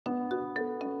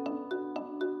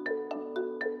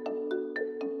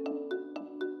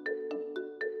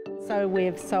So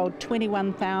we've sold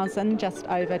 21,000 just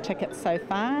over tickets so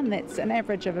far, and that's an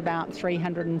average of about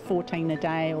 314 a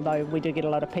day, although we do get a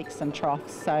lot of peaks and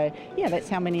troughs. So yeah, that's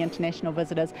how many international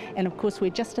visitors. And of course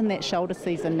we're just in that shoulder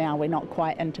season now, we're not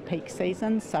quite into peak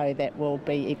season, so that will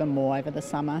be even more over the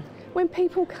summer. When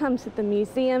people come to the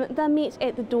museum, they're met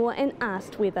at the door and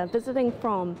asked where they're visiting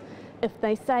from. If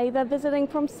they say they're visiting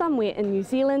from somewhere in New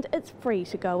Zealand, it's free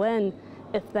to go in.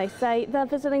 If they say they're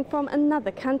visiting from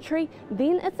another country,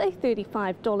 then it's a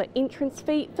 $35 entrance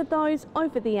fee for those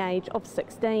over the age of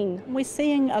 16. We're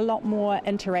seeing a lot more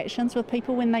interactions with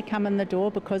people when they come in the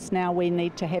door, because now we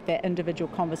need to have that individual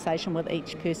conversation with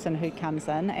each person who comes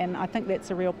in, and I think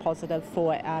that's a real positive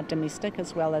for our domestic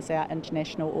as well as our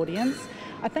international audience.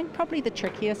 I think probably the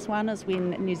trickiest one is when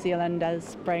New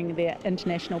Zealanders bring their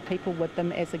international people with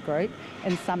them as a group,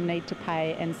 and some need to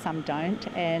pay and some don't,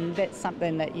 and that's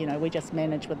something that, you know, we just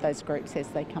manage with those groups as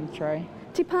they come through.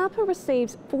 Te Papa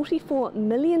receives $44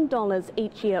 million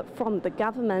each year from the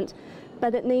government,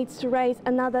 but it needs to raise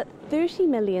another $30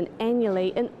 million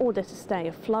annually in order to stay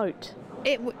afloat.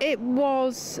 It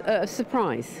was a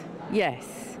surprise,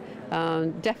 yes,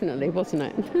 definitely, wasn't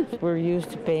it? We're used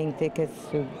to paying tickets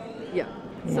to... Yeah.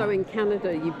 So in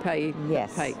Canada you pay...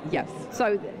 Yes. Yes.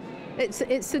 So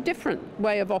it's a different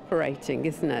way of operating,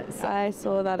 isn't it? So I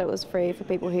saw that it was free for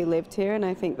people who lived here, and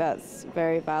I think that's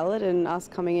very valid, and us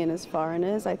coming in as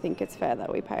foreigners, I think it's fair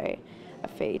that we pay a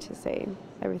fee to see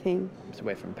everything. So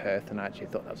we're from Perth, and I actually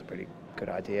thought that was a pretty good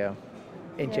idea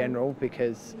in general,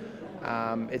 because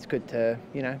it's good to,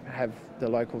 you know, have the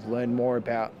locals learn more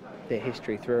about their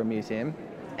history through a museum.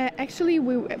 Actually,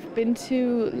 we've been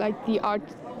to like the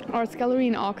Arts Gallery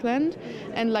in Auckland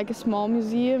and like a small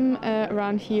museum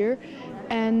around here,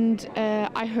 and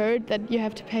I heard that you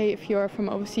have to pay if you're from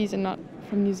overseas and not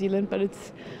from New Zealand, but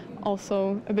it's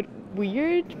also a bit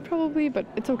weird probably, but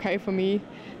it's okay for me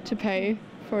to pay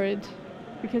for it.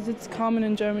 Because it's common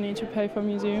in Germany to pay for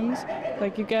museums.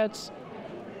 Like you pay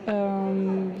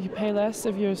less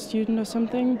if you're a student or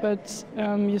something, but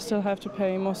you still have to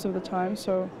pay most of the time,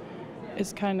 so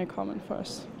it's kind of common for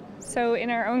us. So in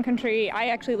our own country, I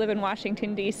actually live in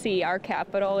Washington, D.C., our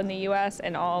capital in the U.S.,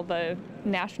 and all the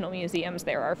national museums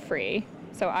there are free.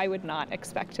 So I would not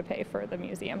expect to pay for the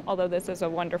museum, although this is a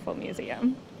wonderful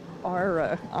museum.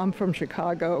 I'm from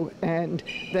Chicago, and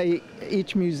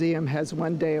each museum has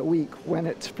one day a week when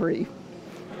it's free.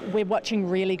 We're watching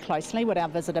really closely what our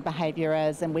visitor behaviour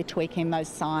is, and we're tweaking those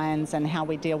signs and how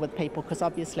we deal with people, because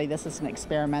obviously this is an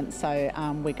experiment, so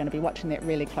we're going to be watching that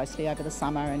really closely over the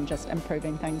summer and just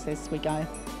improving things as we go.